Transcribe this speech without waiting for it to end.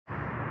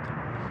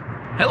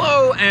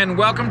Hello and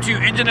welcome to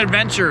Engine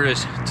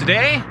Adventures.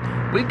 Today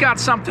we've got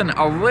something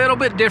a little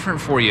bit different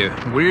for you.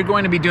 We're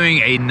going to be doing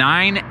a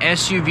 9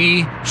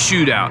 SUV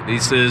shootout.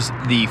 This is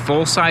the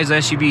full-size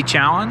SUV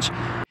challenge.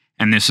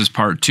 And this is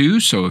part 2,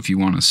 so if you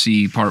want to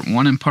see part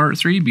 1 and part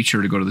 3, be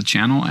sure to go to the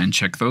channel and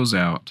check those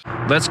out.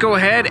 Let's go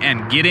ahead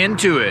and get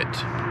into it.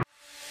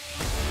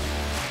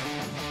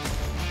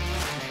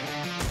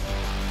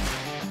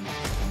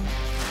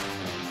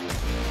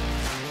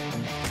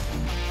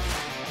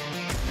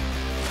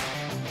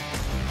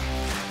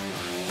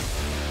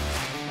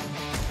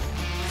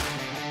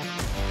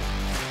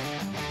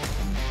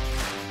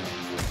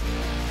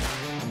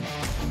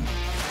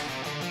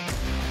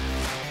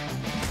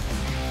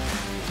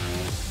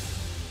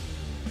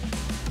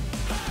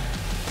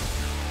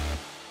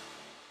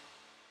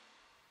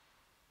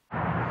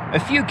 A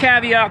few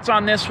caveats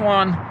on this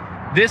one.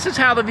 This is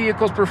how the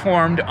vehicles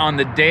performed on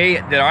the day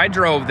that I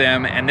drove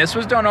them, and this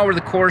was done over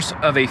the course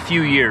of a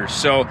few years.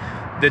 So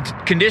the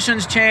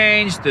conditions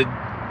changed,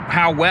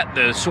 how wet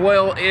the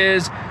soil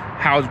is,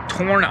 how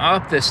torn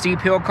up the steep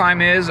hill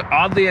climb is.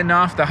 Oddly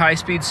enough, the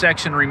high-speed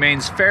section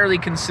remains fairly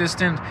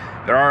consistent.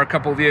 There are a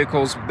couple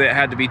vehicles that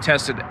had to be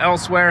tested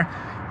elsewhere,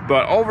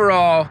 but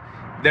overall,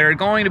 there are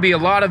going to be a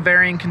lot of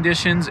varying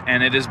conditions,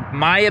 and it is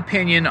my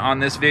opinion on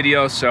this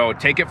video, so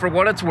take it for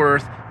what it's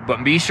worth,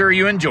 but be sure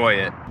you enjoy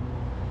it.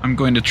 I'm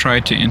going to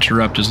try to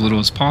interrupt as little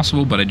as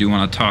possible, but I do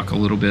want to talk a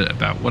little bit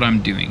about what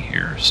I'm doing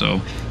here.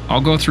 So I'll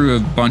go through a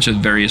bunch of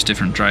various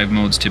different drive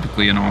modes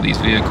typically in all these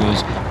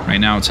vehicles. Right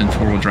now it's in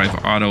 4-wheel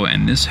drive auto,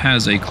 and this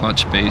has a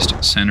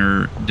clutch-based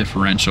center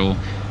differential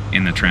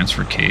in the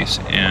transfer case.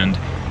 And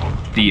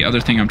the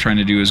other thing I'm trying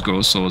to do is go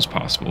as slow as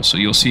possible. So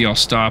you'll see I'll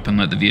stop and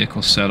let the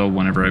vehicle settle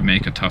whenever I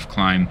make a tough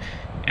climb,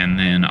 and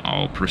then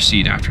I'll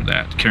proceed after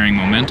that. Carrying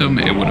momentum,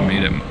 it would have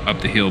made it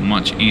up the hill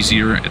much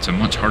easier. It's a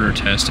much harder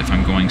test if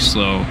I'm going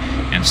slow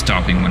and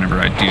stopping whenever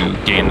I do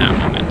gain that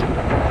momentum.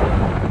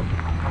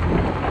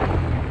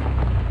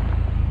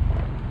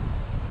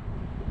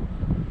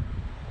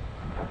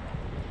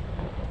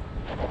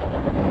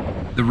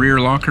 The rear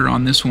locker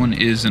on this one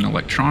is an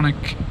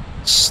electronic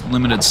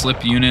limited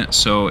slip unit,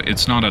 so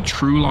it's not a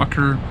true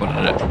locker,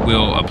 but it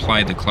will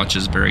apply the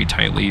clutches very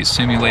tightly,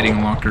 simulating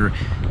a locker.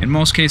 In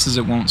most cases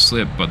it won't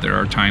slip, but there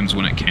are times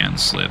when it can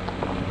slip.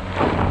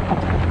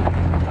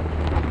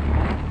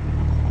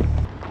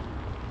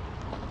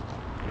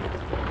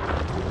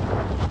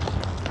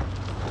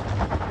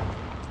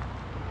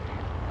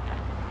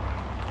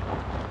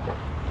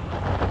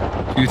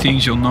 Two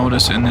things you'll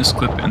notice in this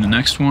clip and the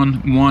next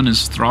one. One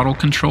is throttle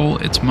control.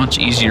 It's much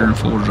easier in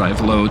 4-wheel drive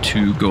low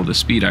to go the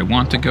speed I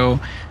want to go.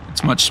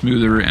 It's much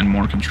smoother and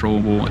more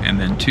controllable. And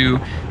then 2,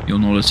 you'll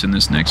notice in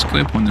this next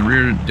clip, when the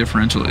rear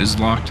differential is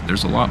locked,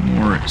 there's a lot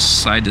more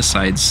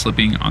side-to-side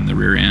slipping on the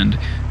rear end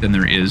than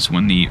there is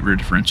when the rear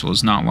differential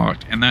is not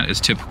locked. And that is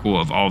typical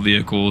of all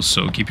vehicles,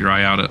 so keep your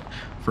eye out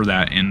for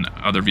that in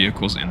other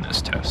vehicles in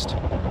this test.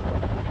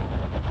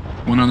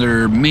 One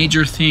other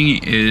major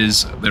thing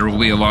is there will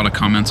be a lot of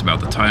comments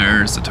about the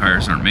tires. The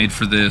tires aren't made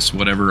for this,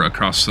 whatever.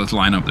 Across the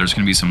lineup, there's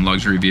going to be some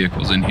luxury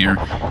vehicles in here.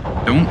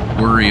 Don't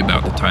worry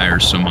about the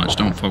tires so much.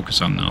 Don't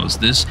focus on those.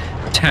 This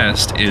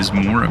test is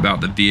more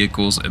about the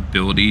vehicle's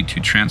ability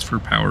to transfer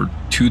power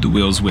to the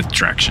wheels with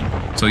traction.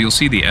 So you'll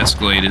see the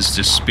Escalade is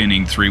just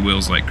spinning 3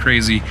 wheels like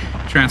crazy,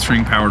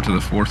 transferring power to the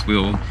 4th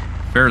wheel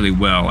fairly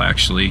well,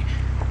 actually.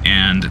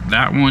 And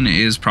that one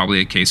is probably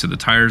a case of the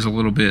tires a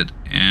little bit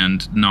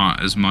and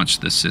not as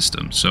much the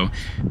system. So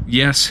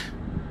yes,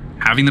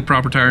 having the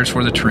proper tires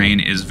for the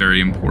terrain is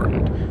very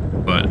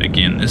important. But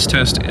again, this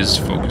test is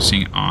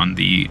focusing on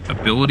the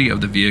ability of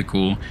the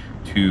vehicle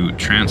to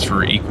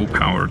transfer equal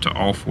power to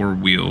all 4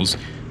 wheels,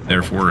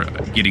 therefore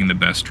getting the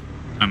best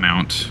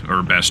amount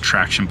or best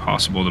traction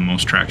possible, the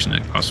most traction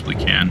it possibly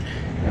can,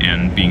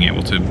 and being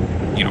able to,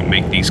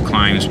 make these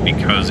climbs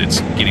because it's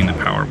getting the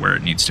power where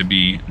it needs to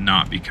be,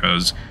 not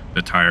because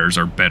the tires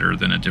are better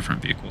than a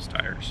different vehicle's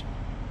tires.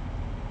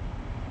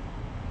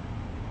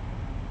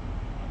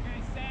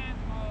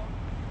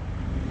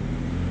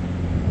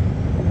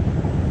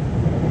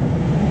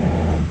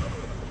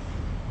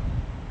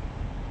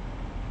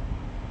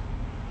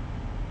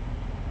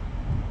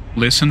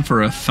 Listen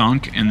for a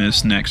thunk in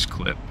this next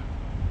clip.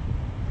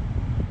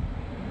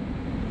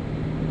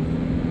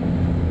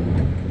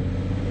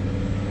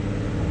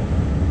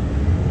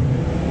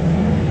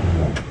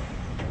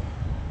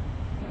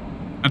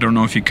 I don't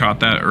know if you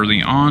caught that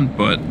early on,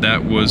 but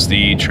that was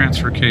the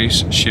transfer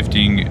case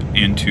shifting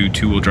into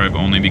 2-wheel drive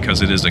only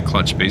because it is a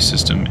clutch-based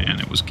system and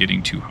it was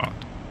getting too hot.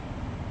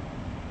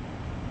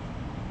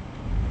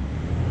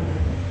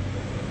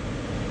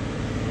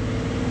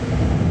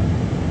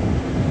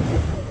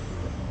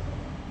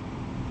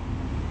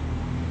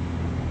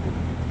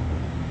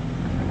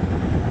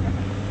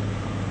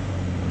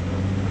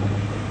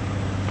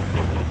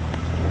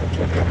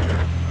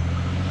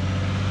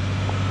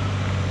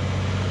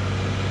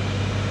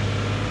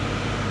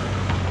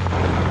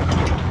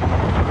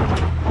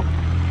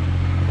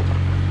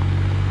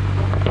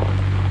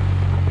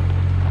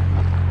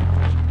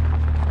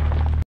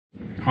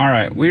 All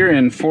right, we're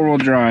in four-wheel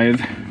drive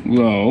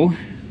low.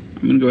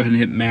 I'm gonna go ahead and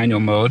hit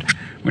manual mode.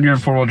 When you're in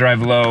four-wheel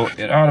drive low,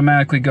 it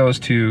automatically goes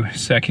to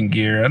second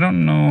gear. I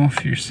don't know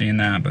if you're seeing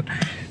that, but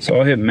so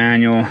I'll hit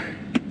manual,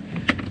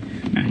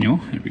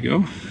 there we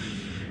go.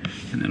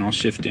 And then I'll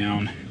shift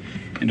down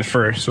into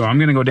first. So I'm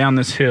gonna go down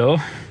this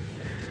hill,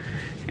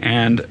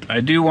 and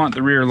I do want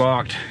the rear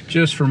locked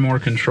just for more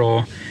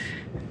control.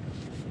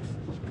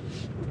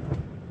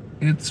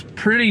 It's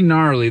pretty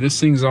gnarly. This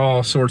thing's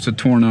all sorts of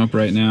torn up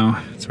right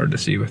now. It's hard to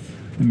see with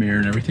the mirror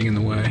and everything in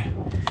the way,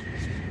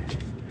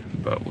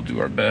 but we'll do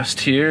our best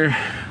here.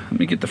 Let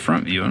me get the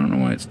front view. I don't know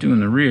why it's doing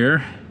the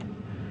rear.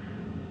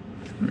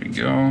 There we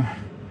go.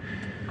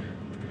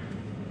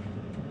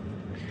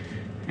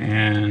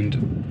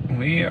 And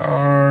we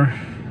are,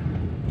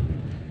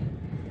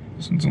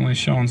 this one's only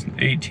showing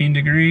 18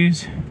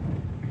 degrees,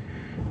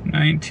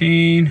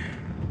 19,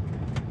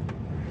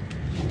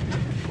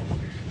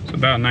 so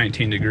about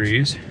 19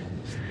 degrees.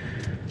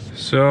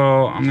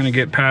 So I'm gonna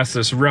get past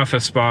this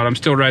roughest spot. I'm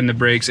still riding the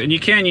brakes, and you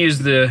can use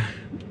the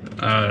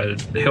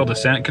hill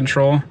descent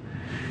control.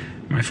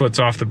 My foot's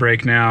off the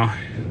brake now,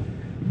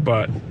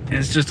 but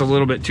it's just a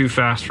little bit too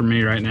fast for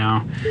me right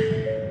now.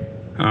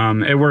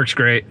 It works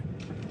great.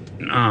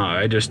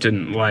 I just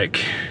didn't like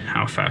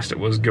how fast it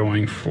was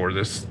going for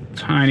this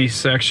tiny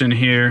section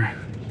here.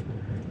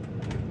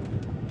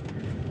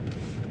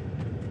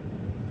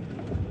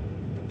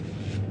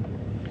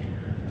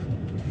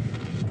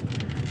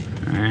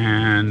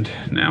 And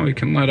now we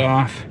can let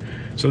off.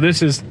 So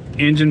this is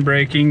engine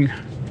braking.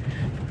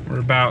 We're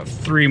about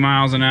 3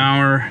 miles an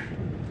hour.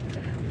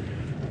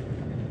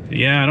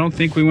 Yeah, I don't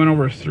think we went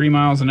over 3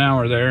 miles an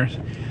hour there.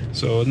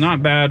 So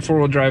not bad,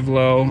 four-wheel drive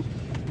low.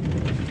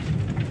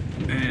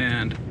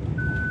 And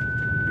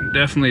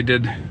definitely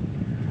did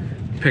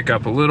pick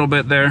up a little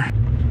bit there.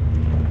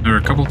 There are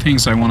a couple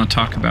things I want to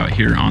talk about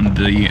here on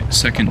the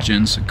second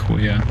gen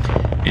Sequoia.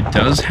 It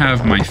does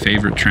have my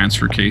favorite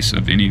transfer case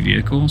of any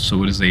vehicle.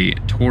 So it is a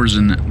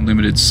Torsen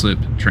limited slip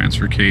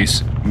transfer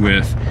case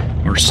with,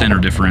 or center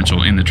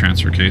differential in the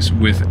transfer case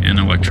with an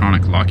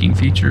electronic locking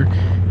feature.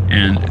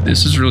 And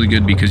this is really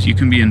good because you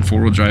can be in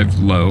four-wheel drive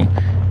low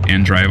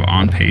and drive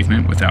on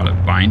pavement without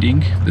it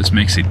binding. This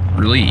makes it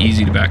really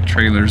easy to back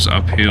trailers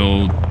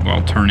uphill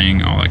while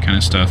turning, all that kind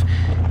of stuff.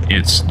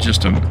 It's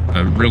just a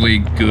really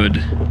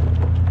good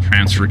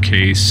transfer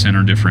case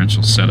center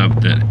differential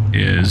setup that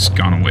is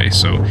gone away.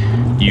 So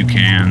you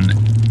can,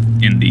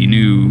 in the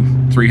new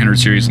 300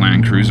 series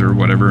Land Cruiser or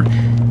whatever,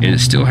 it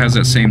still has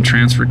that same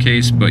transfer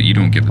case, but you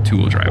don't get the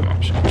two-wheel drive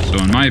option.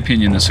 So in my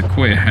opinion, the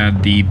Sequoia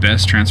had the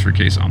best transfer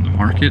case on the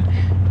market.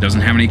 It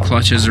doesn't have any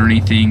clutches or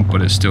anything,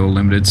 but it's still a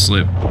limited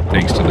slip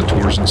thanks to the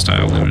Torsen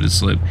style limited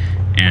slip,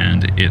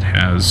 and it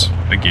has,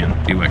 again,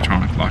 the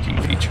electronic locking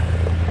feature.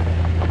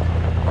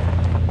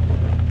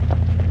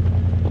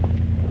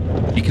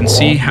 You can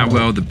see how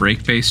well the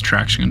brake-based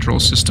traction control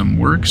system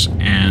works,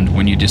 and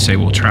when you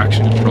disable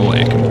traction control,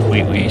 it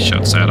completely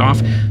shuts that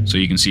off. So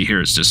you can see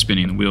here it's just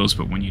spinning the wheels,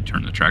 but when you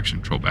turn the traction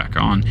control back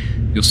on,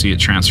 you'll see it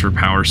transfer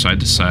power side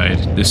to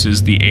side. This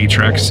is the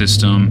A-Track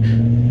system.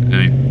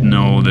 I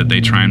know that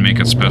they try and make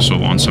it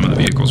special on some of the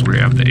vehicles where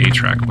you have the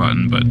A-Track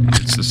button, but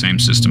it's the same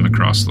system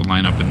across the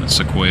lineup in the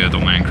Sequoia, the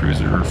Land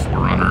Cruiser,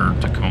 4Runner,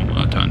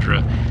 Tacoma,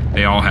 Tundra.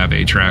 They all have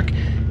A-Track,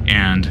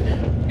 and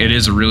it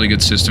is a really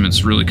good system.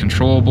 It's really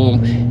controllable,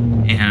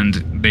 and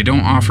they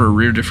don't offer a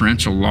rear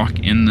differential lock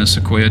in the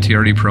Sequoia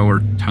TRD Pro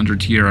or Tundra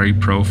TRD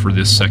Pro for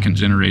this second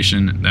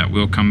generation. That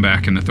will come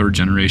back in the third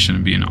generation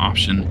and be an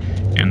option,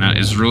 and that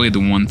is really the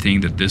one thing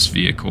that this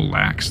vehicle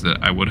lacks that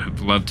I would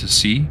have loved to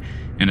see.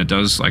 And it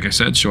does, like I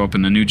said, show up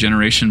in the new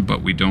generation,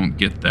 but we don't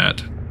get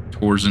that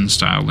Torsen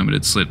style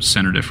limited slip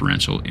center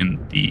differential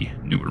in the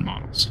newer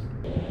models.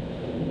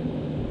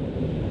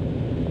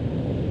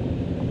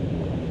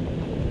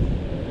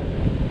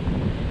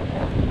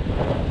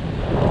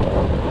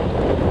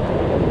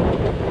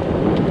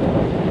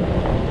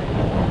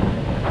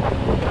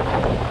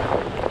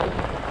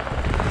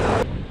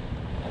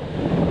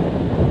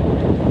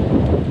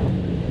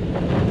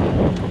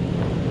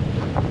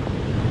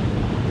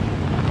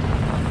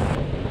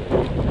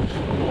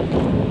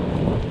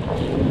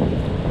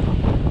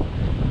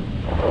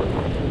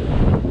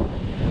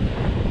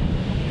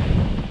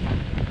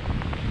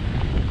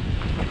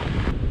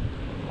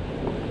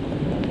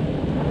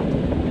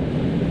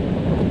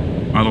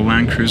 While the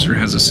Land Cruiser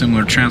has a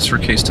similar transfer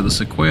case to the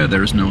Sequoia,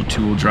 there is no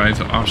two-wheel drive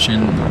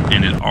option,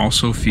 and it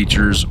also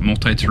features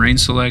multi-terrain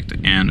select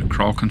and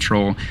crawl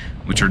control,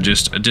 which are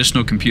just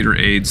additional computer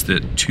aids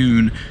that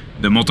tune.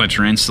 The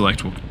multi-terrain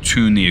select will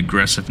tune the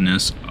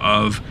aggressiveness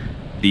of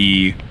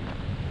the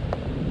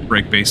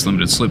brake-based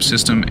limited slip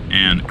system,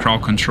 and crawl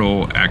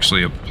control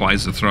actually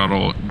applies the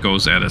throttle,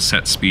 goes at a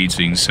set speed,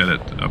 so you can set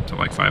it up to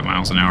like 5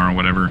 miles an hour or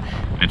whatever,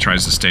 and it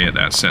tries to stay at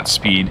that set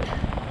speed.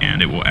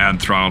 And it will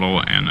add throttle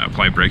and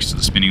apply brakes to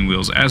the spinning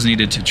wheels as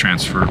needed to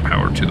transfer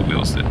power to the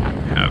wheels that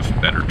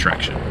have better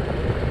traction.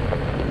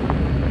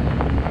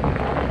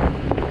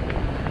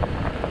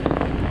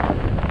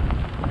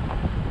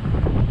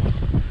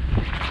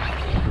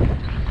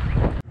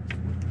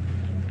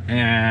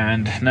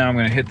 And now I'm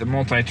going to hit the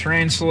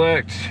multi-terrain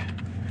select.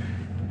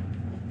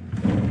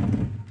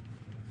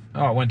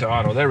 Oh, it went to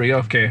auto. There we go.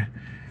 Okay.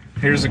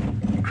 Here's the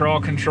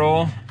crawl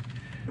control.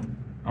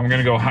 I'm going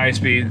to go high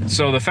speed.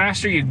 So the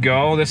faster you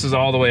go, this is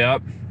all the way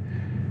up,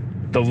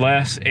 the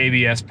less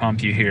ABS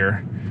pump you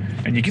hear.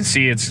 And you can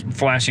see it's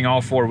flashing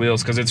all four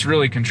wheels because it's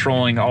really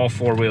controlling all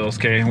four wheels.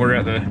 Okay, we're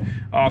at the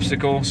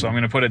obstacle, so I'm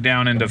going to put it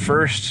down into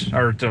first,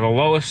 or to the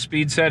lowest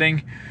speed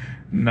setting.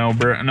 No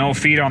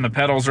feet on the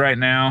pedals right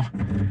now.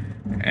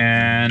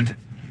 And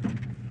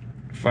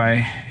if I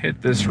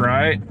hit this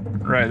right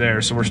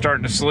there, so we're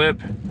starting to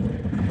slip.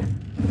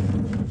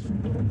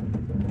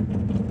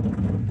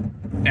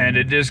 And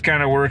it just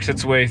kind of works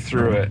its way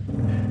through it.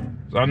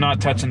 So I'm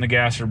not touching the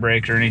gas or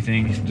brake or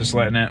anything, just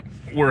letting it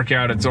work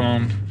out its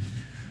own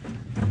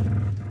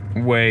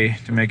way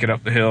to make it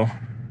up the hill.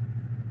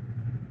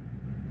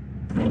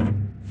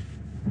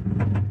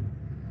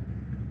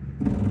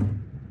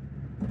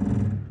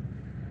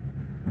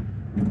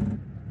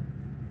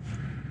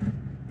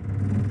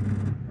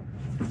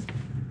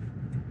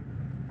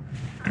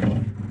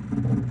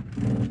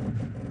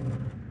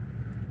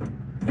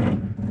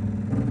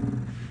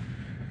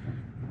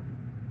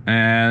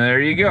 And there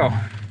you go.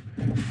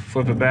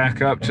 Flip it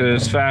back up to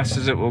as fast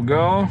as it will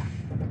go.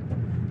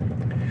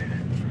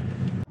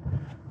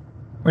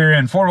 We're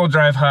in four-wheel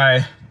drive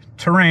high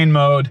terrain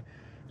mode.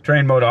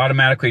 Terrain mode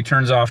automatically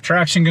turns off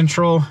traction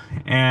control,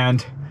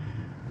 and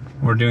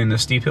we're doing the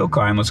steep hill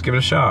climb. Let's give it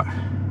a shot.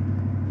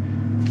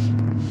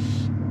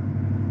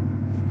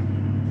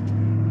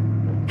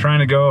 Trying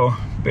to go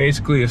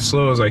basically as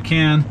slow as I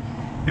can,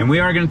 and we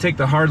are going to take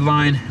the hard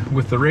line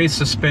with the race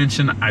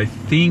suspension. I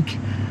think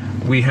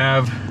we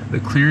have the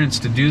clearance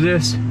to do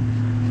this.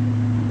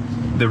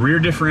 The rear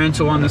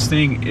differential on this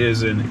thing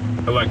is an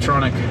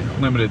electronic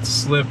limited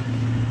slip.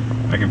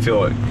 I can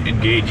feel it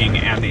engaging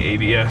and the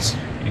ABS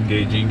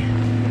engaging.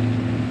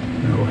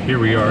 Oh, here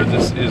we are.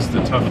 This is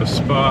the toughest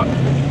spot.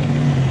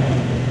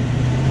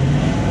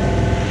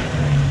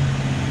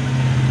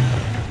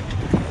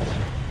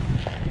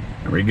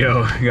 There we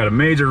go. We got a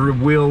major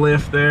wheel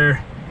lift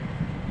there.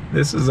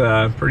 This is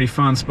a pretty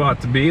fun spot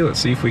to be. Let's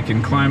see if we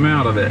can climb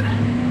out of it.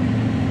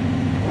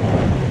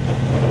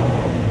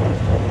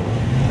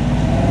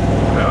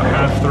 About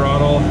half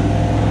throttle.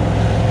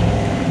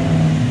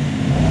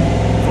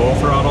 Full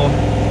throttle.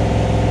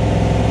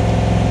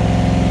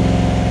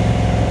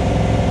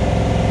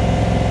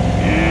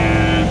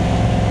 And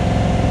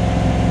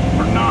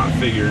we're not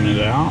figuring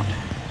it out.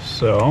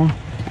 So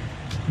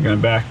I'm gonna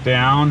back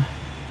down.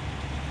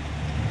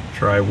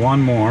 Try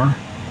one more.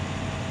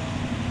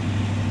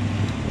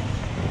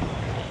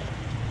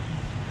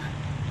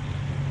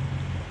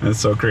 That's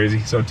so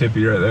crazy, so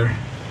tippy right there.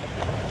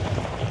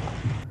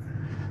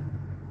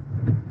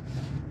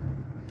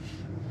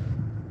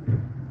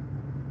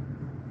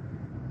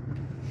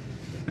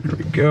 There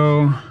we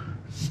go.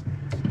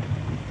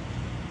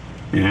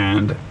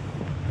 And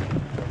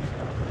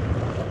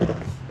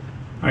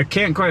I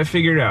can't quite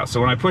figure it out. So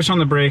when I push on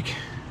the brake,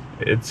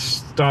 it's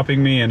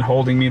stopping me and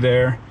holding me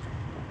there.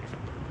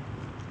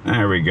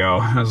 There we go.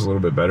 That's a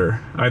little bit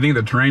better. I think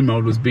the terrain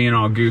mode was being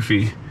all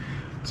goofy.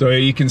 So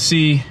you can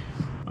see,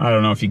 I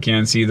don't know if you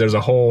can see, there's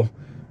a hole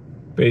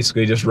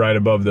basically just right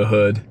above the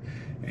hood,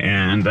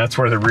 and that's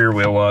where the rear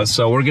wheel was.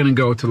 So we're gonna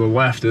go to the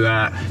left of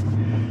that.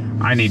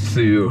 I need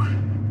to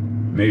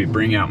maybe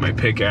bring out my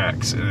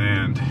pickaxe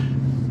and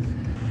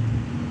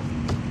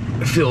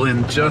fill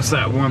in just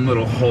that one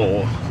little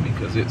hole,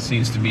 because it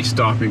seems to be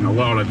stopping a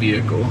lot of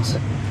vehicles.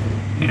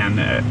 And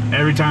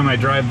every time I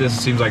drive this,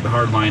 it seems like the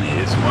hard line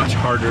is much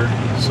harder.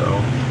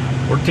 So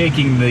we're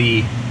taking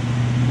the,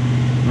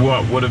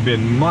 what would have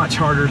been much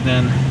harder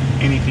than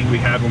anything we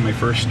had when we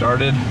first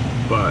started,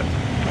 but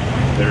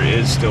there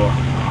is still a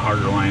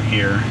harder line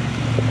here.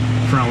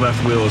 Front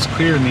left wheel is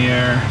clear in the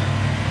air.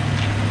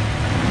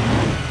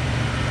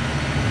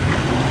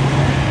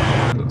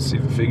 Let's see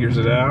if it figures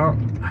it out.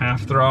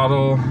 Half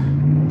throttle,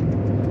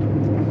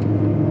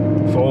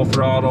 full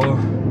throttle.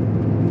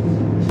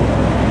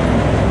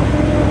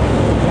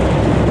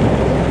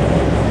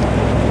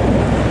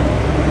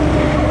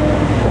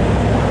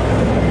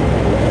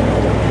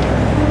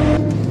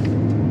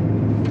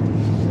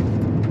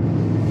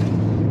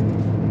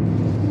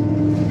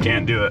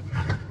 Can't do it.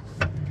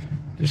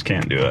 Just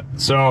can't do it.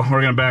 So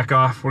we're gonna back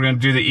off. We're gonna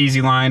do the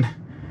easy line.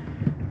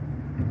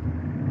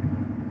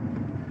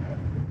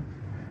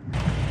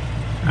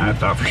 I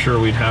thought for sure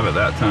we'd have it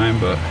that time,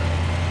 but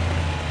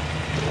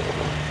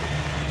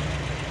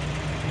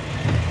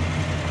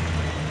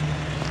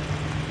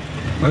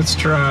let's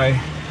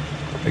try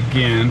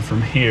again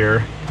from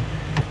here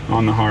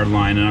on the hard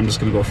line, and I'm just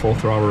gonna go full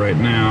throttle right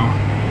now.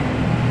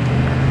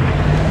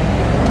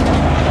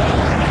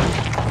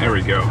 There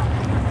we go.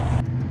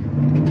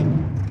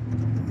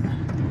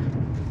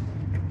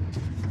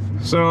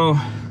 So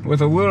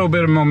with a little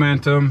bit of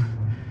momentum,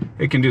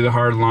 it can do the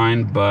hard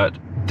line, but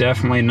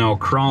definitely no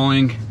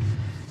crawling.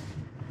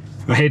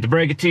 I hate to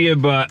break it to you,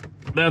 but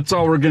that's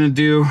all we're gonna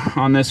do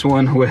on this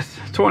one with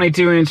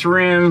 22-inch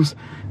rims,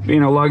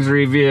 being a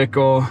luxury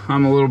vehicle,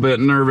 I'm a little bit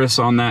nervous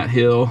on that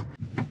hill.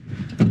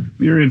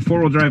 We are in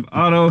 4-wheel drive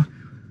auto,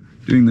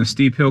 doing the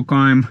steep hill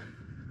climb,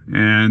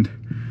 and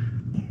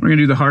we're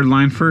gonna do the hard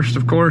line first,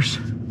 of course.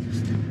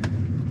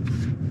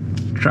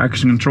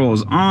 Traction control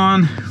is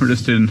on. We're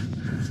just in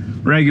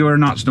regular,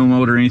 not snow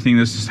mode or anything.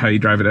 This is how you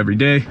drive it every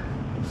day.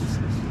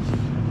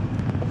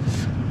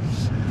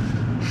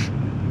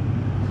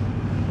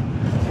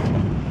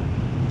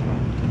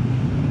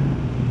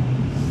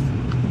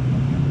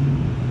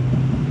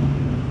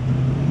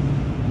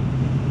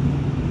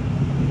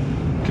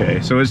 Okay,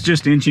 so it's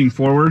just inching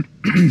forward.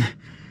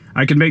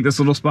 I can make this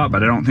little spot,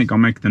 but I don't think I'll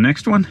make the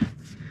next one.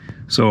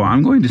 So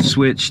I'm going to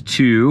switch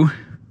to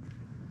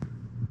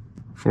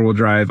 4-wheel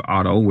drive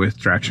auto with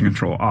traction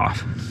control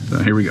off. So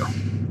here we go.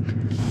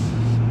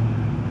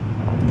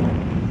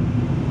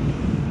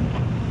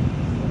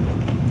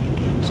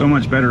 So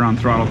much better on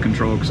throttle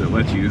control because it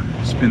lets you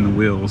spin the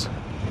wheels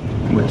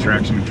with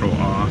traction control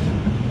off.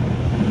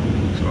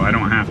 So I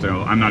don't have to,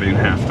 I'm not even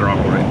half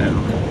throttle right now.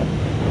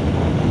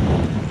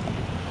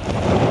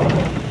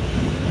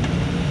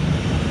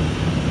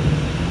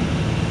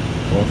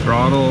 Full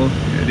throttle,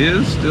 it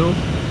is still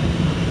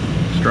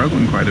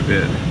struggling quite a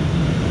bit.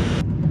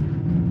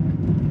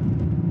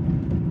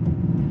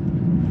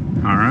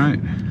 All right,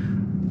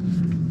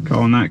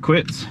 calling that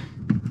quits.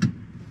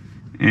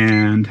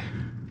 And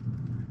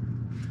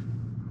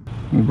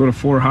we'll go to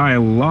 4 high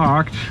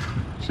locked,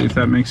 see if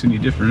that makes any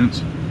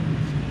difference.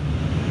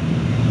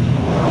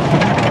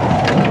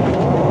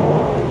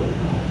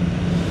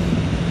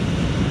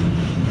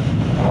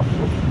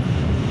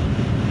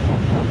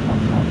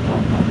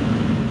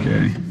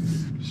 Okay,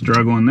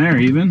 struggling there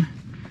even.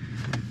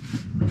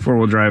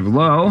 4-wheel drive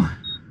low.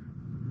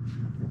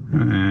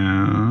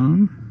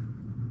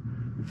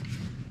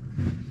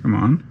 Come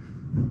on.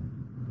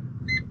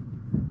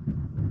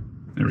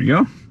 There we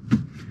go.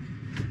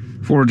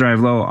 4-wheel drive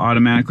low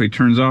automatically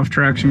turns off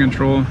traction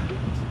control.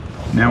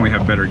 Now we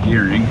have better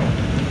gearing.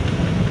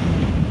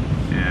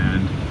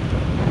 And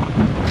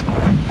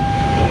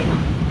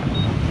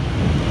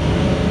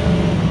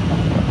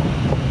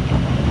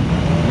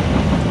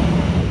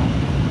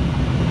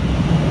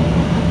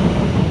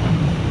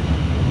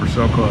we're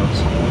so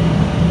close.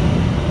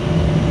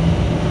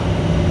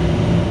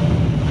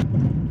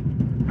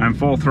 I'm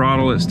full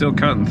throttle, it's still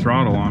cutting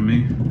throttle on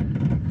me,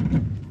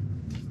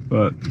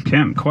 but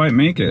can't quite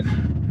make it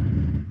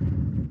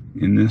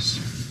in this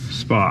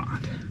spot.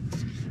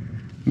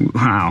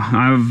 Wow,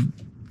 I'm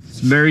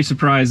very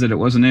surprised that it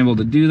wasn't able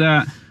to do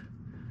that.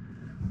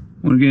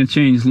 We're gonna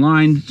change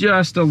line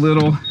just a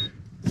little,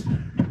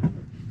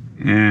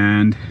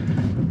 and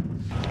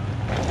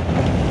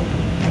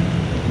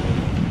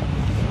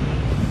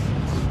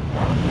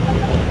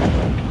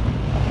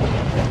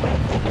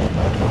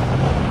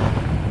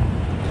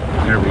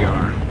there we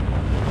are.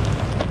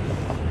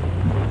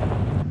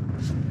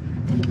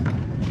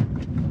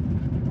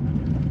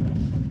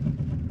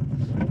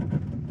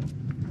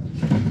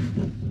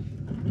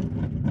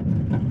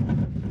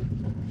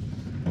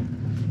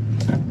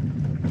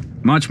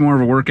 Much more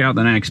of a workout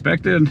than I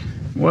expected.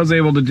 Was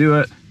able to do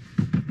it,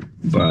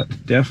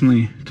 but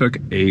definitely took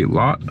a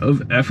lot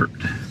of effort.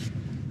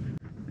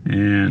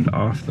 And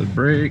off the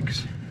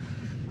brakes.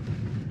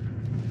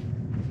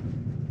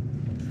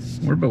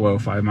 We're below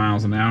 5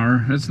 miles an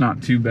hour. It's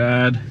not too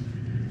bad.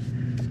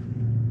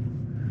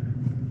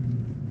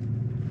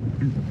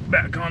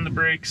 Back on the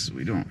brakes so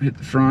we don't hit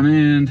the front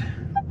end.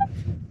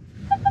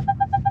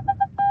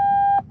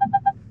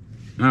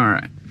 All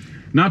right,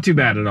 not too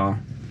bad at all.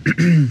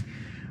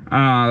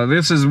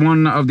 This is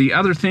one of the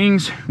other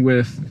things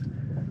with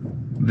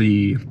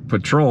the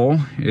Patrol,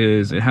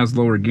 is it has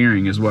lower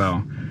gearing as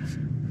well.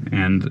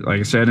 And like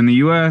I said, in the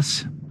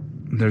US,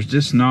 there's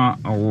just not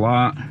a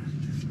lot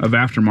of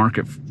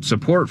aftermarket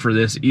support for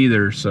this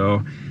either.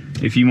 So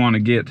if you want to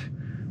get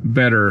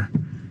better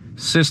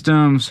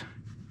systems,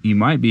 you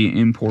might be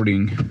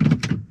importing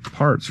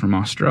parts from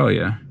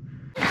Australia.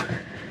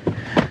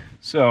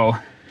 So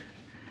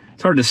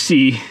it's hard to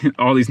see.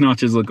 All these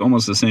notches look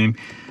almost the same,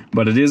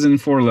 but it is in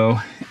 4-low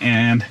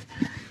and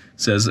it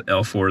says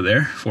L4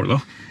 there, 4-low.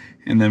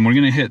 And then we're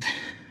gonna hit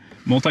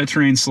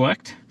multi-terrain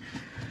select,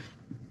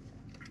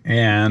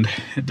 and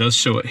it does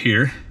show it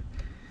here.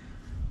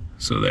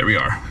 So there we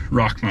are,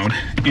 rock mode.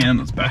 And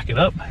let's back it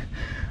up.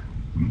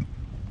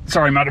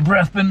 Sorry, I'm out of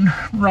breath, been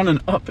running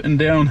up and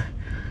down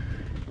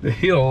the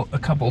hill a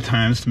couple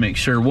times to make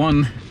sure,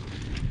 one,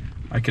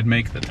 I could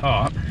make the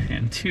top,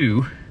 and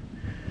two,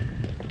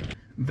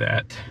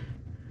 that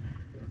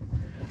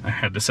I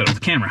had to set up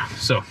the camera.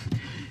 So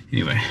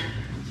anyway,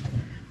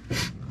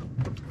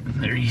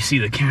 there you see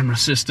the camera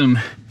system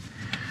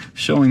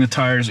showing the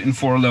tires in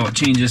 4-low. It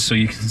changes so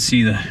you can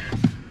see the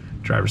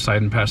driver's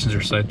side and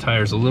passenger side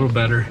tires a little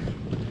better.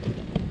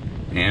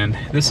 And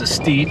this is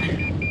steep.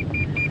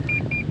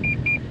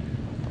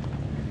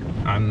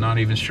 I'm not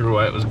even sure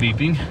why it was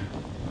beeping.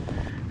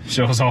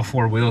 Shows all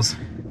 4 wheels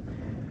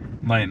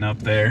lighting up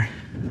there.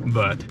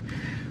 But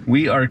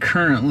we are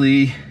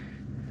currently,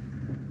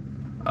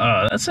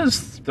 that says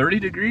 30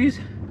 degrees.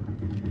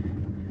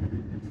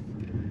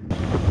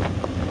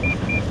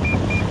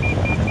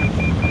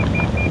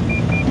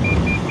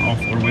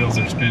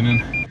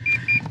 spinning.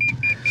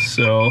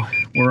 So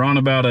we're on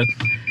about a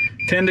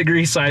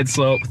 10-degree side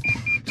slope,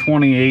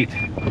 28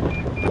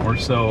 or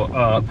so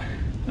up.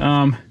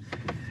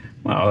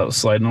 Wow, that was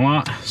sliding a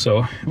lot.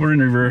 So we're in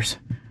reverse,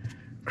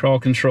 crawl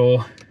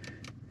control,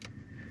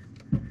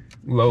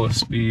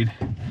 lowest speed,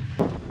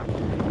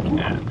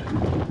 and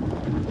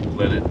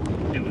let it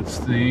do its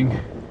thing.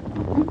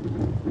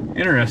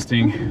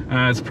 Interesting.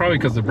 It's probably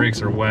because the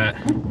brakes are wet,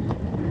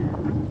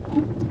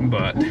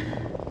 but,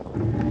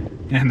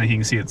 and then you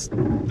can see it's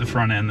the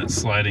front end that's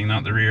sliding,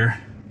 not the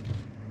rear.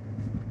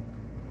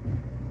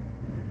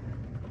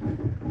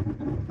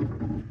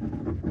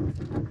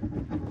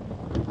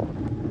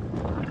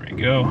 There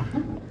we go.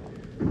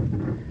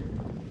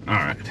 All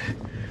right,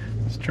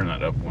 let's turn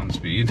that up one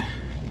speed.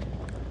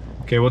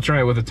 Okay, we'll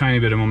try it with a tiny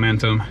bit of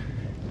momentum.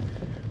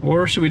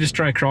 Or should we just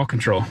try crawl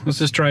control? Let's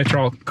just try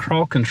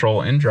crawl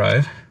control in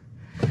drive.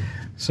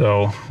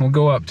 So we'll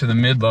go up to the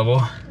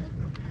mid-level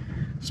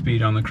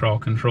speed on the crawl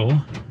control.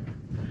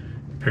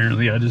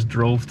 Apparently I just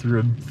drove through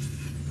a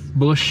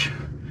bush.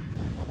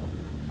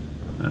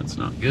 That's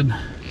not good.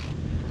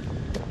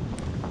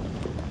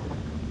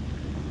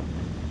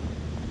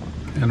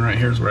 And right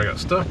here's where I got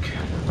stuck.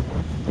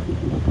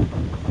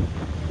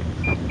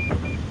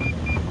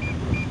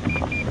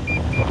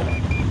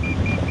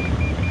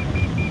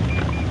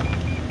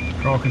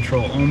 Crawl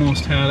control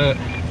almost had it.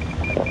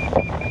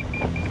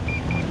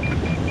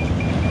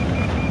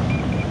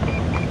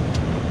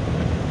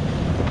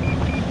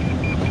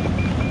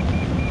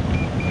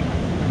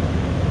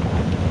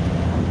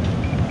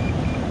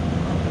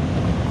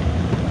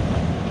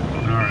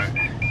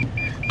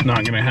 Alright,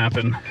 not gonna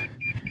happen.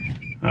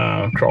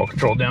 Crawl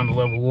control down to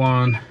level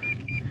 1.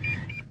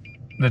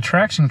 The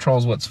traction control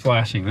is what's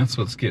flashing, that's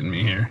what's getting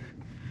me here.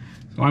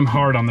 So I'm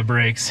hard on the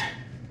brakes.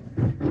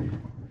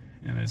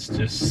 It's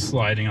just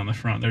sliding on the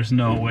front. There's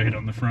no weight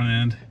on the front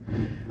end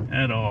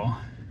at all.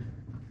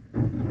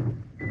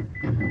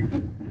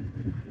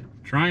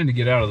 Trying to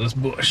get out of this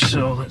bush,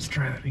 so let's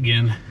try that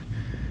again.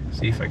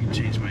 See if I can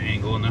change my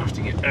angle enough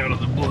to get out of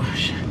the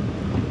bush.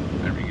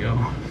 There we go.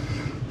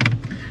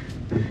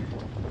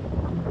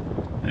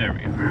 There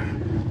we are.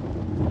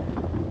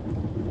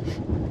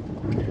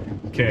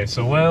 Okay,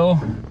 so we'll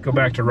go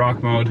back to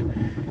rock mode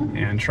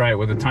and try it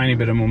with a tiny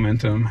bit of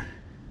momentum.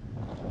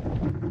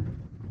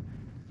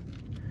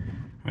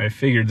 I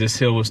figured this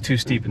hill was too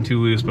steep and too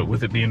loose, but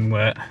with it being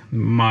wet,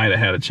 might have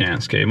had a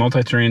chance. Okay,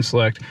 multi-terrain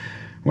select.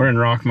 We're in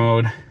rock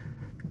mode.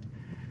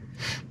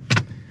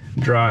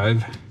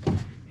 Drive.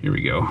 Here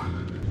we go.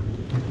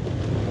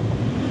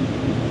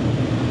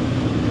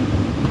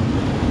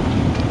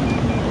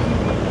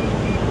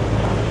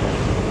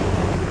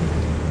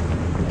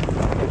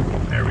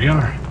 There we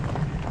are.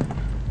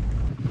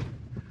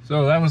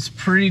 So that was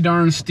pretty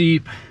darn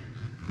steep.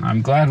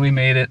 I'm glad we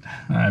made it.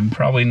 I'm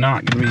probably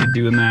not going to be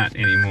doing that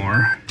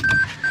anymore.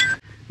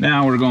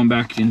 Now we're going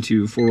back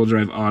into 4-wheel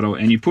drive auto,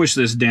 and you push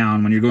this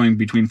down when you're going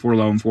between 4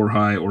 low and 4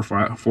 high, or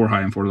 4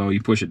 high and 4 low.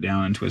 You push it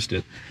down and twist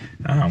it.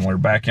 We're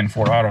back in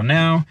 4 auto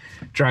now.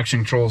 Traction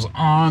control's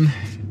on,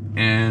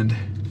 and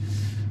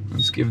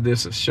let's give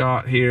this a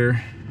shot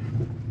here.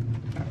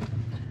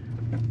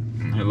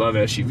 I love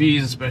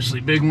SUVs, especially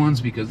big ones,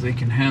 because they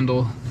can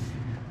handle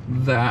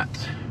that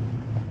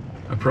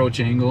approach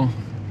angle.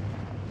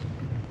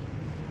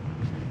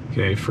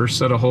 Okay, first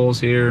set of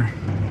holes here.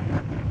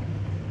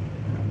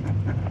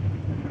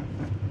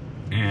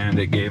 And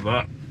it gave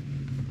up.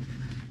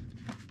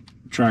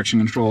 Traction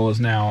control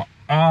is now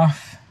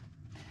off.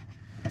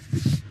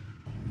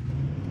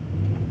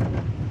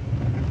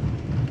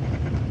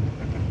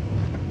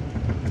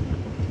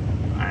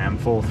 I am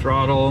full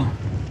throttle,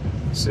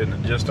 sitting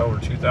at just over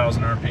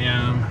 2,000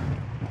 RPM.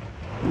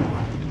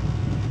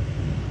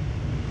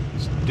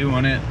 Just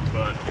doing it,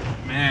 but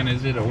man,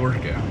 is it a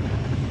workout.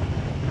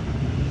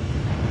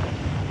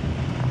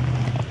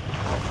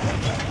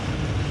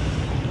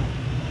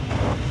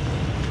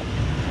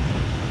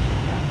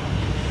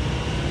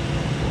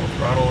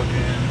 Throttle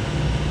again.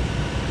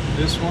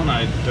 This one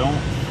I don't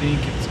think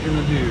it's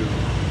gonna do.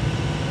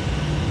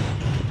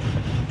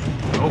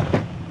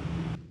 Oh,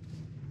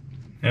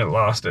 it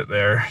lost it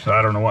there. So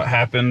I don't know what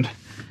happened,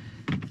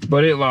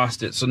 but it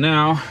lost it. So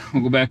now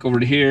we'll go back over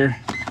to here,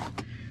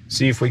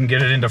 see if we can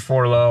get it into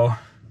 4 low.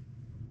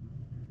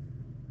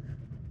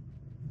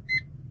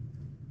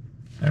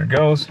 There it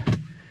goes.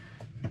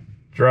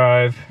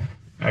 Drive.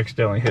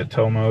 Accidentally hit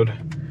tow mode.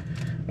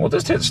 We'll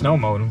just hit snow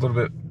mode, a little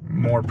bit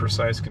more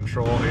precise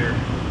control here.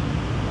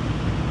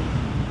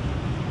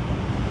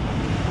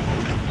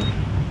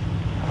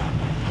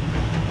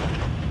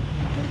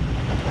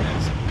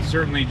 It's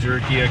certainly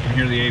jerky. I can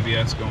hear the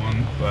ABS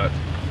going, but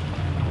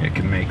it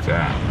can make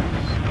that.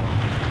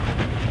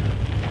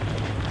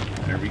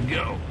 There we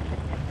go.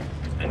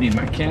 I need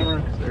my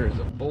camera because there is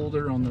a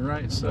boulder on the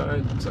right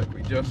side. Looks like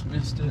we just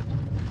missed it.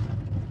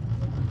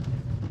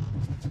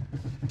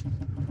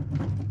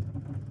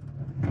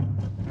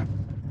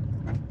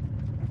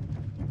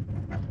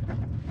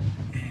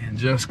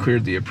 Just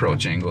cleared the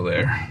approach angle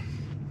there.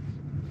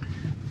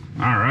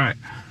 All right.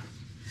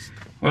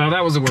 Well,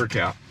 that was a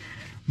workout.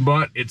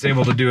 but it's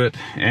able to do it.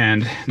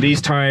 And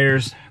these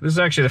tires, this is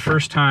actually the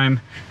first time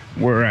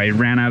where I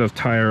ran out of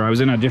tire. I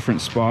was in a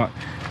different spot,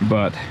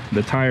 but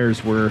the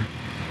tires were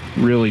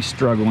really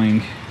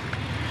struggling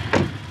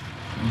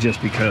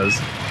just because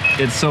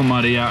it's so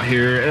muddy out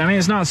here. I mean,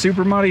 it's not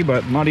super muddy,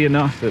 but muddy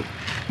enough that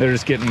they're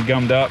just getting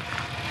gummed up.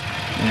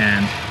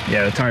 And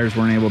yeah, the tires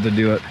weren't able to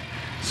do it.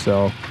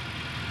 So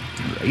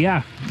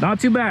yeah, not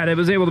too bad. It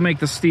was able to make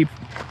the steep,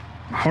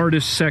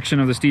 hardest section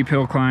of the steep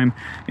hill climb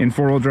in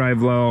 4-wheel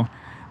drive low.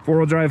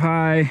 4-wheel drive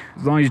high,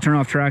 as long as you turn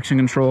off traction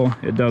control,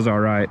 it does all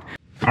right.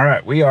 All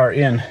right, we are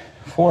in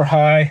 4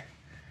 high.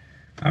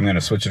 I'm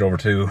gonna switch it over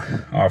to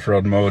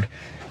off-road mode.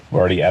 We're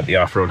already at the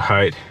off-road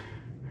height.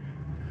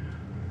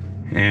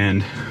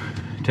 And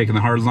taking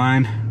the hard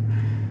line.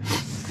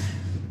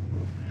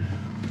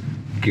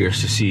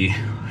 Curious to see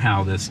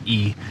how this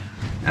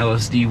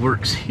LSD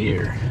works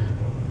here.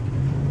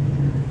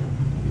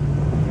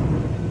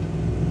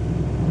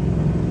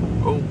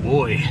 Oh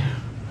boy,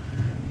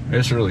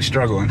 it's really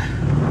struggling.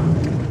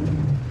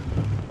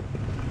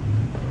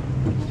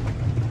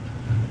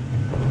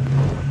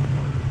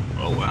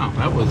 Oh wow,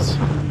 that was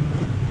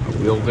a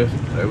wheel lift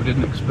I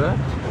didn't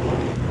expect.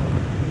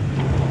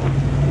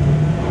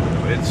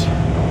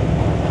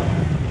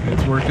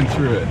 It's working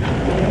through it.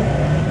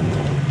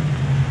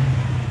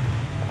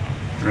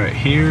 Right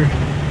here,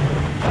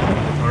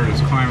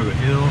 hardest climb of the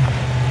hill.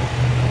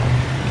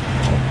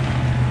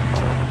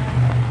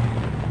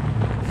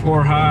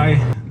 4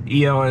 high,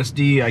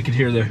 ELSD, I could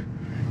hear the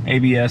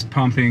ABS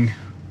pumping,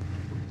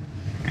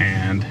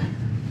 and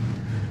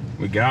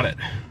we got it.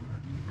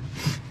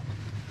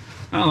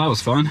 Oh, that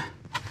was fun.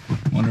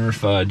 Wonder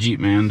if Jeep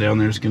Man down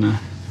there is gonna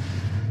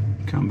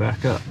come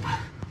back up.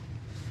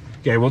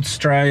 Okay, let's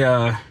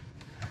try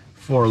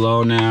 4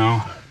 low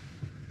now.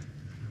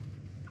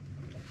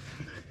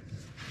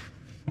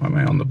 Why am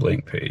I on the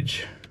blank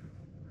page?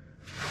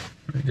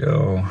 There we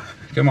go.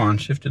 Come on,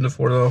 shift into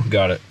 4 low.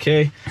 Got it.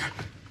 Okay.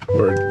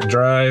 We're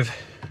drive,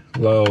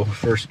 low,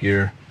 first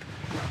gear.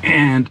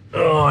 And,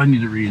 oh, I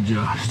need to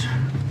readjust.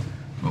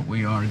 But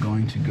we are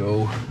going to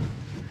go,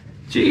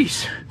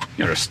 geez,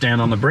 you gotta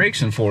stand on the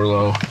brakes in 4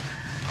 low.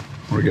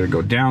 We're gonna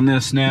go down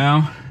this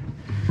now.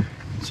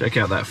 Check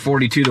out that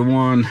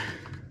 42-to-1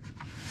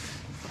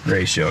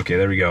 ratio. Okay,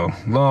 there we go.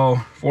 Low,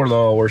 4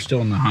 low, we're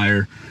still in the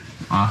higher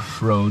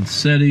off-road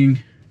setting.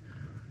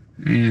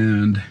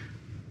 And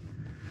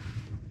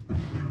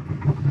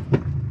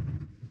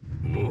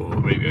oh,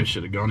 maybe I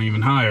should have gone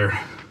even higher.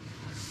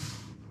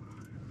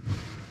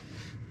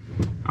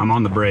 I'm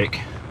on the brake.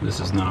 This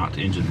is not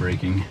engine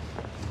braking.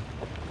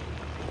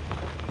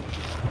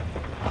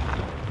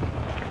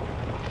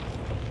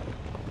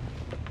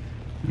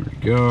 There we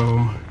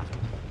go.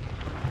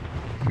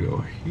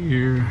 Go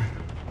here.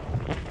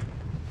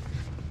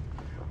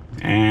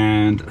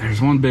 And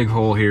there's one big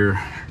hole here,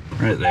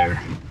 right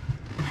there.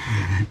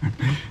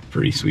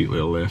 Pretty sweet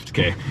wheel lift.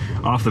 Okay,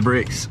 off the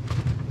brakes.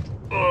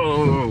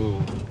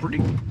 Oh,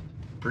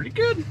 pretty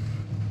good.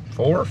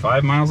 4 or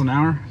 5 miles an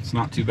hour. It's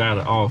not too bad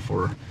at all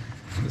for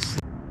this.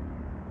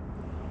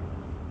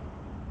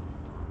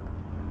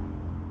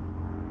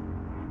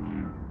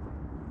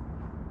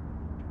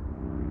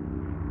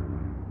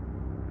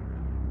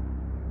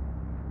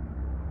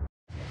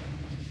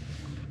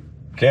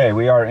 Okay,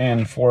 we are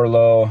in 4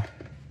 low.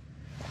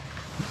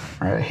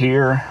 Right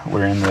here,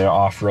 we're in the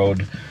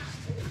off-road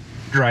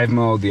drive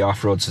mode, the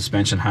off-road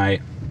suspension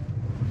height,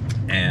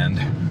 and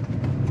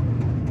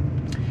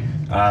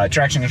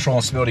traction control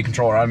and stability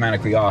control are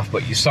automatically off,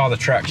 but you saw the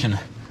traction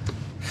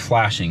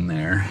flashing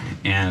there,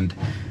 and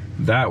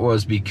that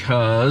was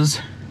because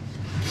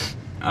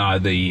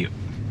the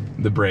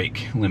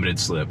brake limited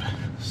slip.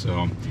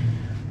 So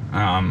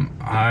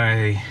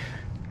I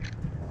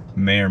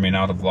may or may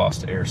not have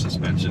lost air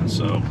suspension,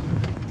 so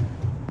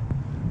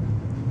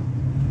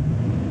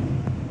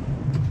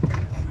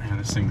man,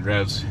 this thing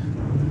revs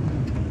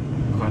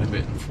quite a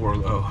bit in 4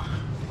 low.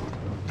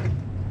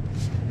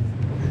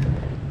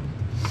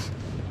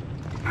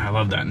 I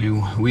love that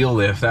new wheel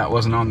lift. That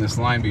wasn't on this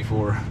line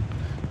before,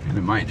 and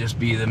it might just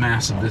be the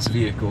mass of this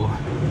vehicle.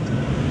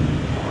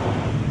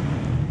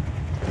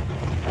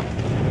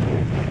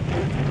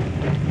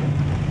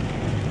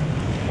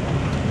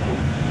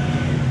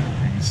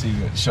 You can see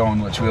it's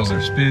showing which wheels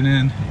are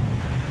spinning.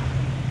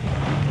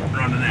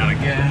 Running out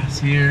of gas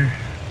here.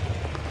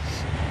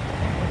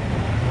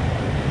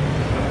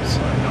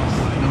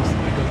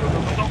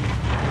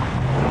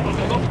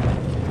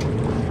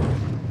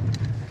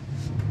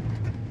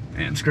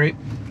 And scrape.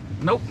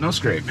 Nope, no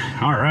scrape.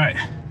 All right.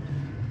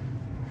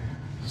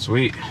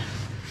 Sweet.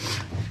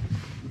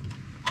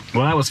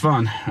 Well, that was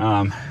fun.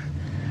 I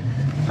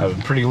was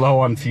pretty low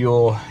on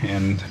fuel,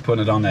 and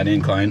putting it on that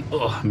incline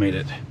made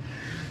it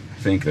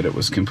think that it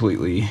was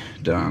completely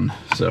done.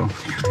 So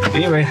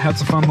anyway,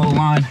 that's a fun little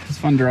line. It's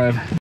a fun drive.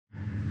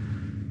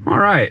 All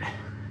right.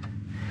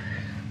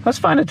 Let's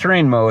find a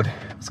terrain mode.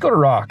 Let's go to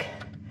rock.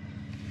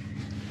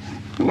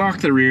 Lock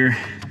the rear.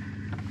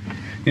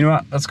 You know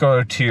what? Let's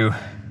go to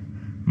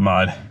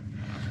mud,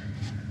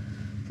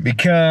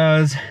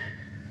 because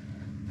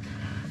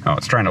Oh,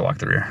 it's trying to lock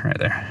the rear right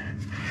there.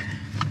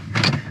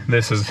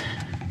 This is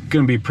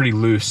gonna be pretty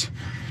loose,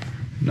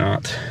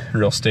 not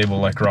real stable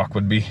like rock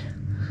would be.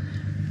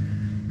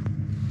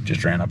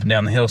 Just ran up and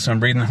down the hill, so I'm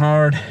breathing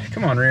hard.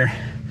 Come on, rear.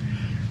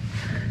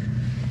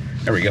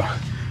 There we go.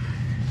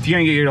 If you're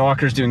gonna get your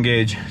lockers to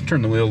engage,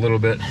 turn the wheel a little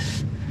bit,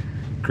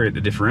 create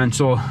the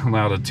differential,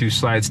 allow the two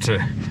slides to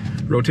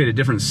rotate at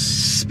different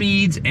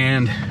speeds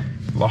and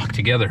lock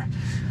together.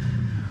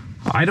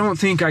 I don't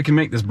think I can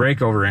make this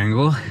breakover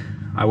angle.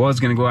 I was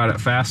gonna go at it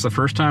fast the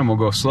first time, we'll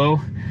go slow.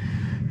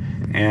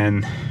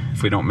 And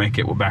if we don't make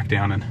it, we'll back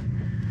down and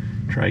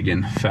try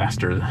again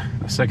faster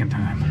the second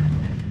time.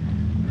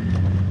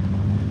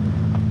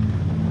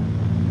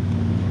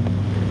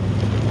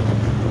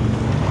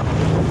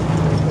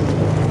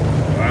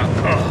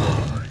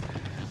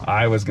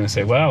 I was gonna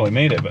say, well, we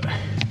made it, but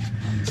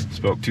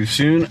spoke too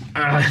soon.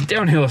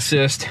 Downhill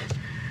assist.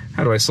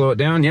 How do I slow it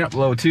down? Yep,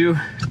 low 2.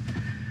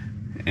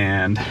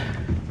 And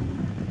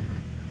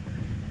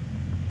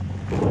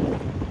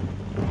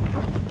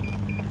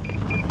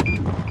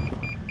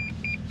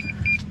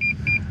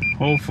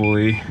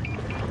hopefully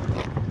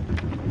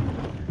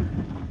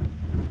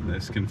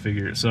this can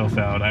figure itself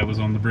out. I was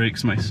on the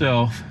brakes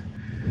myself.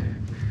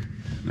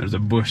 There's a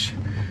bush.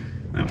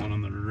 That one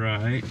on the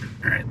right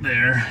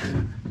there.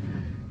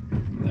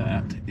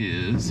 That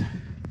is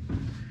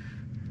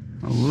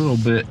a little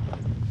bit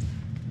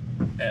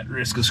at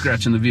risk of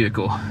scratching the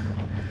vehicle.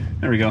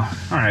 There we go. All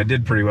right, I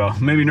did pretty well.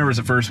 Maybe nervous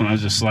at first when I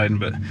was just sliding,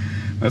 but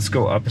let's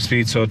go up a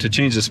speed. So to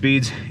change the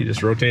speeds, you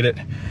just rotate it,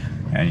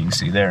 and you can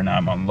see there, now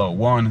I'm on low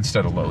 1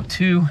 instead of low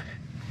 2.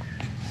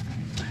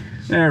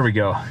 There we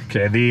go.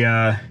 Okay,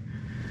 the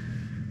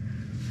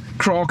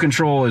crawl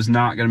control is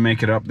not gonna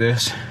make it up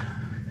this.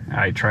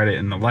 I tried it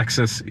in the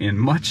Lexus in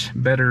much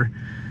better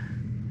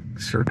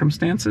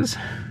circumstances,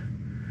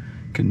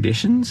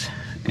 conditions,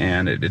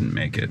 and it didn't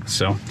make it.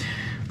 So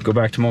go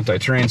back to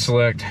multi-terrain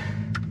select,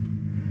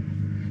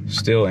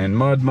 still in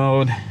mud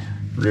mode,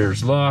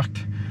 rear's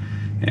locked,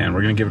 and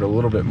we're gonna give it a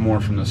little bit more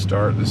from the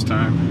start this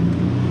time.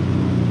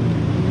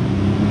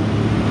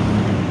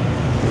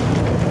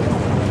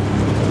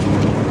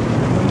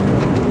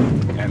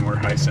 And we're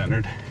high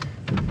centered.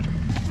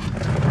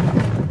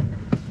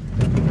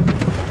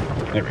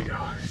 There we go.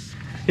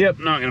 Yep,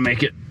 not gonna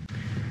make it.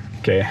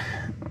 Okay,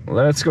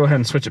 let's go ahead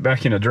and switch it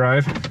back into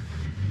drive.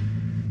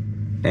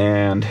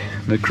 And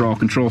the crawl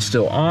control's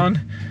still on.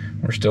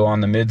 We're still on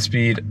the mid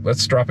speed.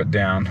 Let's drop it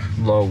down,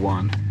 low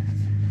 1.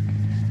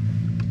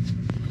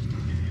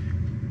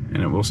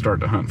 And it will start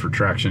to hunt for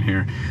traction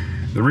here.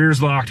 The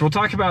rear's locked. We'll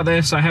talk about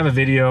this. I have a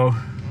video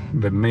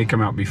that may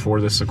come out before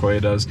this Sequoia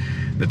does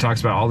that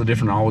talks about all the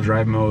different all-wheel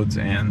drive modes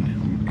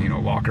and, you know,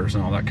 lockers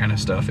and all that kind of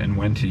stuff and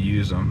when to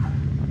use them.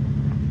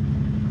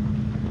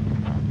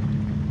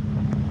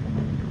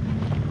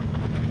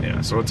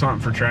 Yeah, so it's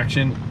hunting for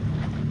traction.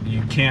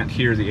 You can't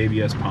hear the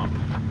ABS pump.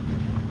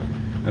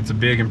 That's a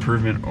big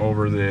improvement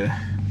over the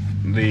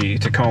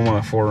Tacoma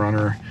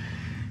 4Runner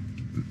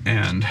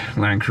and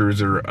Land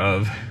Cruiser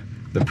of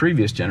the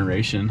previous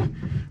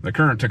generation. The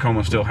current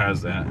Tacoma still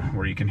has that,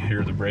 where you can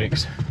hear the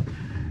brakes.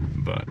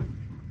 But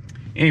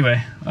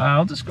anyway,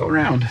 I'll just go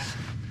around.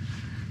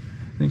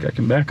 I think I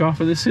can back off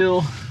of this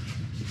hill.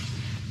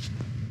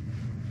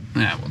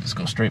 Yeah, we'll just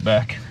go straight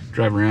back,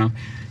 drive around.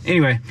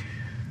 Anyway,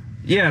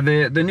 yeah,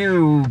 the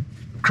new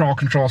crawl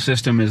control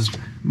system is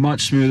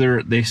much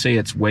smoother. They say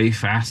it's way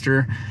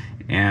faster,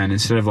 and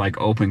instead of like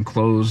open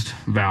closed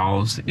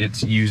valves,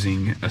 it's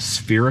using a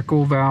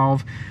spherical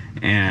valve,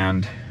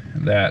 and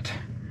that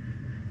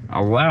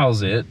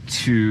allows it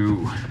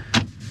to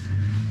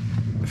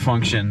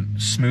function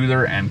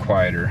smoother and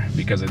quieter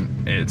because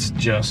it's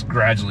just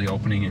gradually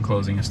opening and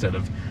closing instead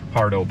of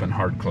hard open,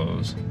 hard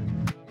close.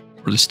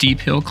 For the steep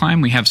hill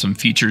climb, we have some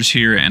features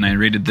here, and I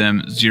rated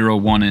them 0,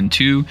 1, and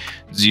 2.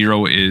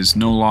 0 is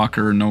no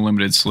locker, no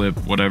limited slip,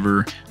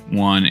 whatever.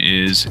 1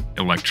 is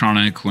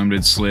electronic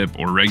limited slip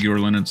or regular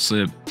limited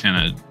slip, and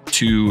a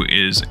 2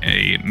 is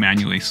a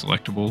manually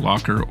selectable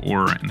locker,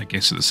 or in the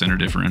case of the center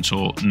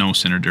differential, no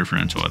center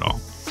differential at all.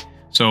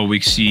 So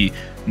we see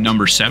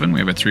number 7, we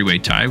have a 3-way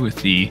tie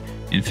with the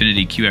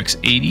Infiniti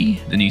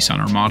QX80, the Nissan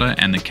Armada,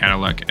 and the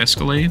Cadillac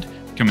Escalade.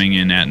 Coming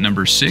in at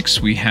number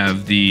 6, we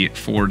have the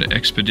Ford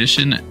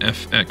Expedition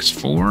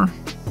FX4.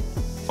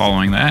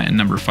 Following that, at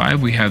number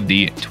 5, we have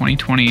the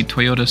 2020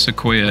 Toyota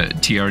Sequoia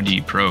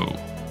TRD Pro.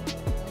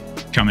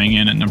 Coming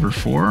in at number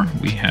 4,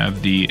 we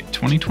have the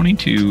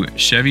 2022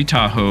 Chevy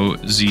Tahoe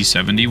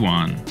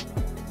Z71.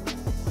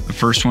 The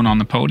first one on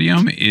the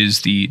podium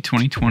is the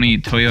 2020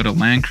 Toyota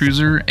Land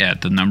Cruiser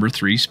at the number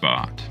 3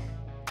 spot.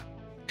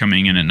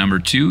 Coming in at number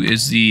 2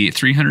 is the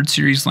 300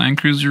 series Land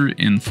Cruiser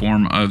in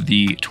form of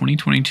the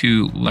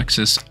 2022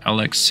 Lexus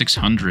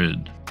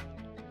LX600.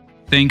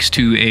 Thanks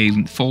to a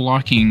full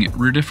locking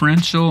rear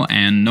differential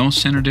and no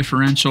center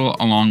differential,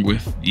 along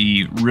with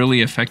the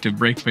really effective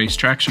brake-based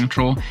traction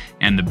control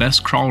and the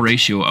best crawl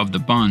ratio of the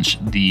bunch,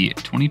 the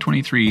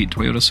 2023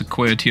 Toyota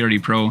Sequoia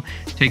TRD Pro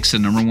takes the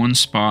number 1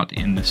 spot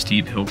in the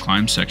steep hill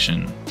climb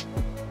section.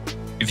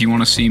 If you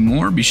want to see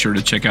more, be sure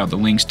to check out the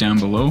links down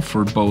below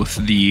for both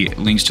the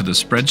links to the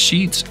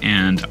spreadsheets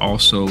and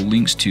also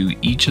links to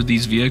each of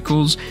these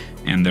vehicles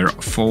and their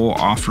full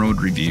off-road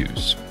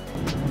reviews.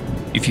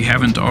 If you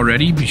haven't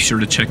already, be sure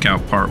to check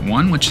out part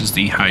 1, which is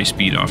the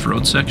high-speed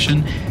off-road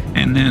section,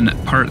 and then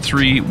part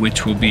 3,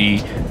 which will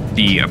be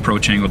the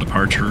approach angle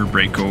departure,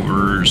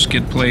 breakover,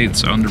 skid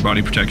plates,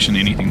 underbody protection,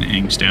 anything that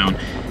hangs down.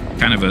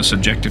 Kind of a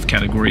subjective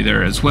category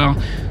there as well.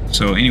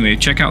 So anyway,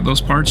 check out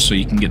those parts so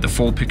you can get the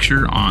full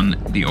picture on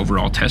the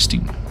overall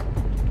testing.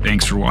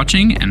 Thanks for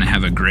watching and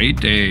have a great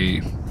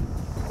day.